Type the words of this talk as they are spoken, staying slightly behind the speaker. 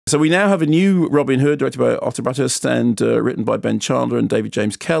So we now have a new Robin Hood, directed by Otto Bathurst and written by Ben Chandler and David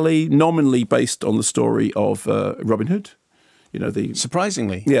James Kelly, nominally based on the story of Robin Hood. You know,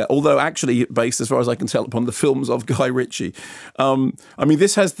 surprisingly, yeah. Although actually based, as far as I can tell, upon the films of Guy Ritchie. I mean,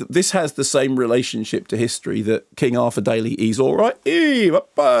 this has the same relationship to history that King Arthur Daly, he's all right,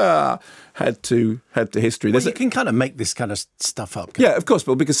 had to history. Well, you can kind of make this kind of stuff up. Yeah, of course,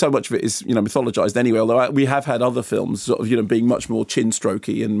 but because so much of it is mythologized anyway. Although we have had other films sort of being much more chin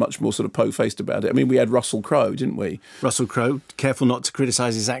strokey and much more sort of po-faced about it. I mean, we had Russell Crowe, didn't we? Russell Crowe, careful not to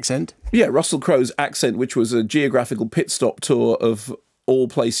criticise his accent. Yeah, Russell Crowe's accent, which was a geographical pit stop tour of all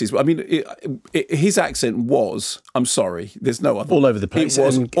places. I mean, his accent was, I'm sorry, there's no other. All over the place. It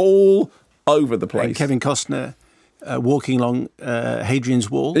was all over the place. And Kevin Costner walking along Hadrian's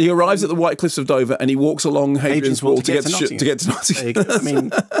Wall. He arrives at the White Cliffs of Dover and he walks along Hadrian's Wall to get to Nottingham. I mean,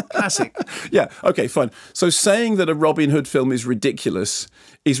 classic. Yeah, okay, fine. So saying that a Robin Hood film is ridiculous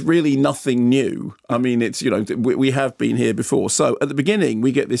is really nothing new. I mean, it's, we have been here before. So at the beginning,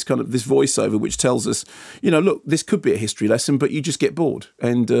 we get this kind of this voiceover which tells us, look, this could be a history lesson, but you just get bored.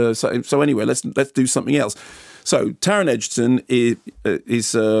 And so anyway, let's do something else. So Taron Egerton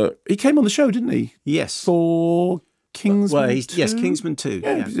he came on the show, didn't he? Yes. For Kingsman 2? Yes, Kingsman 2.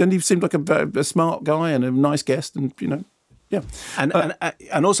 Yeah. And he seemed like a smart guy and a nice guest, and yeah.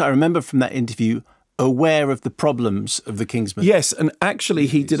 And also, I remember from that interview, aware of the problems of the Kingsman. Yes, and actually,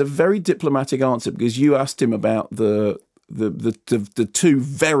 he did a very diplomatic answer because you asked him about the two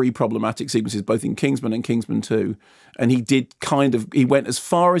very problematic sequences, both in Kingsman and Kingsman 2, and he went as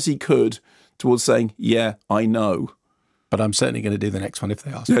far as he could towards saying, "Yeah, I know." But I'm certainly going to do the next one if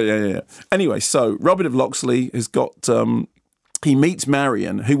they ask. Yeah. Anyway, so Robin of Locksley has got... he meets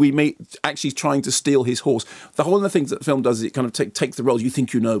Marion, who we meet actually trying to steal his horse. One of the things that the film does is it kind of takes the roles you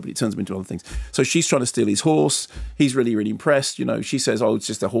think but it turns them into other things. So she's trying to steal his horse. He's really, really impressed. She says, "Oh, it's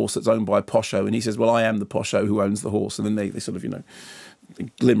just a horse that's owned by a posho." And he says, "Well, I am the posho who owns the horse." And then they sort of,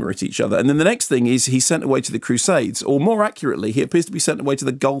 glimmer at each other. And then the next thing is he's sent away to the Crusades, or more accurately, he appears to be sent away to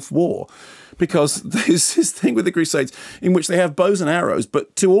the Gulf War, because there's this thing with the Crusades in which they have bows and arrows,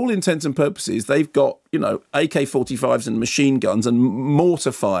 but to all intents and purposes, they've got, AK-45s and machine guns and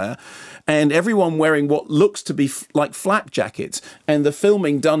mortar fire, and everyone wearing what looks to be like flak jackets, and the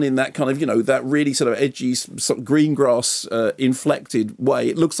filming done in that kind of, that really sort of edgy, sort of green grass inflected way.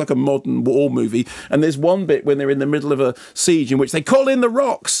 It looks like a modern war movie. And there's one bit when they're in the middle of a siege in which they call in the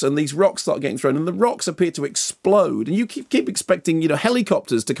rocks, and these rocks start getting thrown, and the rocks appear to explode, and you keep expecting,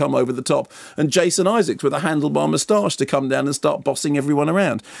 helicopters to come over the top, and Jason Isaacs with a handlebar moustache to come down and start bossing everyone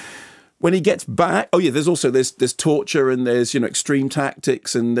around. When he gets back, there's torture, and there's extreme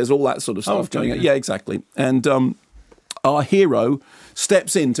tactics, and there's all that sort of stuff going on. Yeah, exactly. And our hero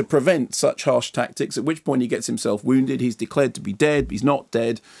steps in to prevent such harsh tactics, at which point he gets himself wounded. He's declared to be dead, but he's not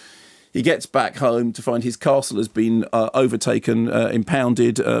dead. He gets back home to find his castle has been overtaken,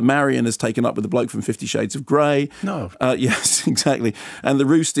 impounded. Marion has taken up with the bloke from 50 Shades of Grey. No. Yes, exactly. And the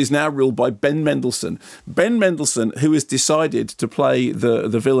Roost is now ruled by Ben Mendelsohn. Ben Mendelsohn, who has decided to play the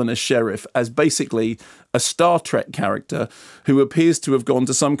villainous sheriff as basically a Star Trek character who appears to have gone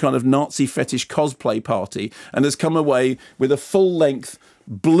to some kind of Nazi fetish cosplay party and has come away with a full-length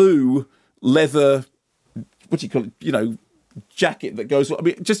blue leather, what do you call it, jacket that goes. I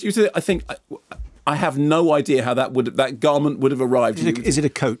mean, I think I have no idea how that garment would have arrived. Is it a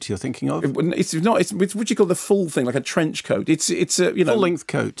coat you're thinking of? It's not. It's what you call the full thing, like a trench coat. It's a full length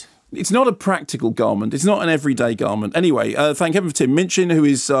coat. It's not a practical garment. It's not an everyday garment. Anyway, thank heaven for Tim Minchin, who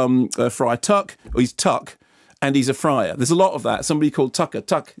is Friar Tuck. Or he's Tuck, and he's a friar. There's a lot of that. Somebody called Tucker,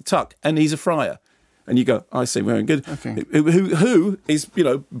 Tuck, and he's a friar. And you go, I see, very good. Okay. Who is,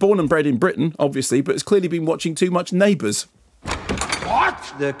 born and bred in Britain, obviously, but has clearly been watching too much Neighbours.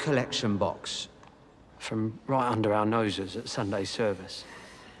 What? The collection box from right under our noses at Sunday service.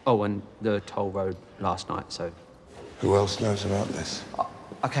 Oh, and the toll road last night, so... Who else knows about this?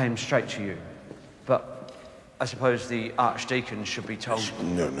 I came straight to you, but I suppose the Archdeacon should be told...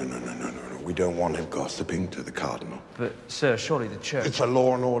 No. We don't want him gossiping to the Cardinal. But, sir, surely the church... It's a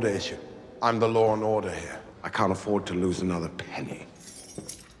law and order issue. I'm the law and order here. I can't afford to lose another penny.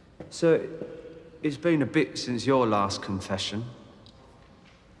 Sir, it's been a bit since your last confession.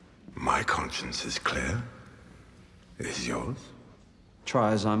 My conscience is clear. Is yours?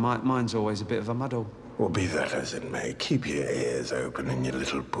 Try as I might, mine's always a bit of a muddle. Well, be that as it may, keep your ears open in your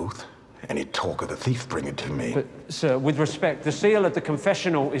little booth. Any talk of the thief, bring it to me. But, sir, with respect, the seal of the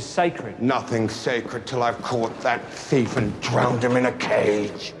confessional is sacred. Nothing's sacred till I've caught that thief and drowned him in a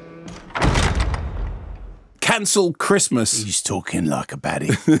cage. Cancel Christmas. He's talking like a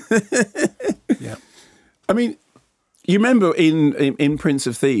baddie. Yeah. I mean, You remember in Prince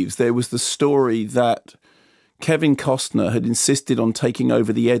of Thieves, there was the story that Kevin Costner had insisted on taking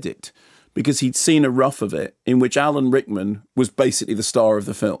over the edit because he'd seen a rough of it in which Alan Rickman was basically the star of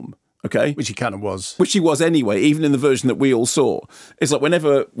the film. Okay, which he kind of was. Which he was anyway, even in the version that we all saw. It's like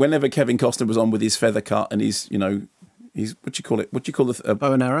whenever Kevin Costner was on with his feather cut and his, you know, he's what do you call it? What do you call the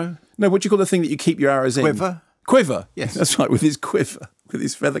bow and arrow? No, what do you call the thing that you keep your arrows in? Quiver. Yes, that's right. With his quiver, with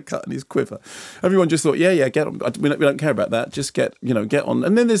his feather cut and his quiver. Everyone just thought, yeah, get on. We don't care about that. Just get on.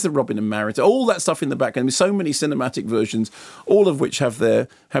 And then there's the Robin and Marita, all that stuff in the background. There's so many cinematic versions, all of which have their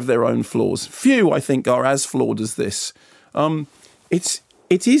own flaws. Few, I think, are as flawed as this.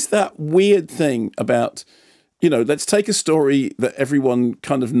 It is that weird thing about, you know, let's take a story that everyone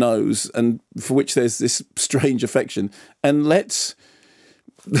kind of knows and for which there's this strange affection, and let's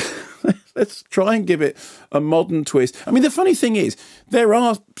try and give it a modern twist. I mean, the funny thing is, there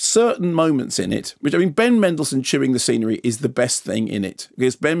are certain moments in it, which, I mean, Ben Mendelsohn chewing the scenery is the best thing in it.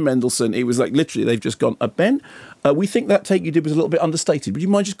 Because Ben Mendelsohn, it was like literally they've just gone, Ben, we think that take you did was a little bit understated. Would you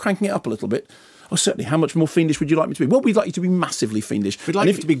mind just cranking it up a little bit? Oh, certainly. How much more fiendish would you like me to be? Well, we'd like you to be massively fiendish. We'd like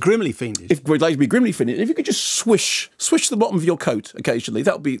you to be grimly fiendish. If we'd like you to be grimly fiendish, if you could just swish the bottom of your coat occasionally,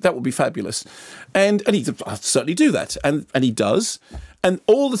 that would be fabulous. And I'll certainly do that, and he does. And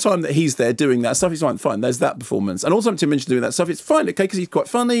all the time that he's there doing that stuff, he's fine. There's that performance, and also Tim mentioned doing that stuff. It's fine, okay, because he's quite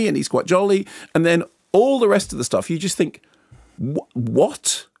funny and he's quite jolly. And then all the rest of the stuff, you just think,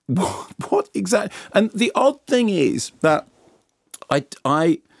 what exactly? And the odd thing is that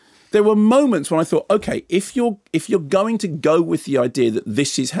there were moments when I thought, okay, if you're going to go with the idea that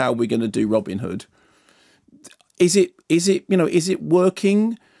this is how we're going to do Robin Hood, is it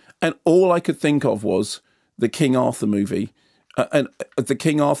working? And all I could think of was the King Arthur movie. And the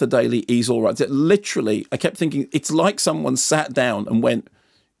King Arthur Daily, He's All Right. Literally, I kept thinking, it's like someone sat down and went,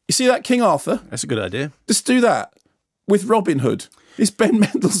 you see that King Arthur? That's a good idea. Just do that with Robin Hood. Is Ben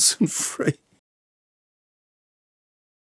Mendelsohn free?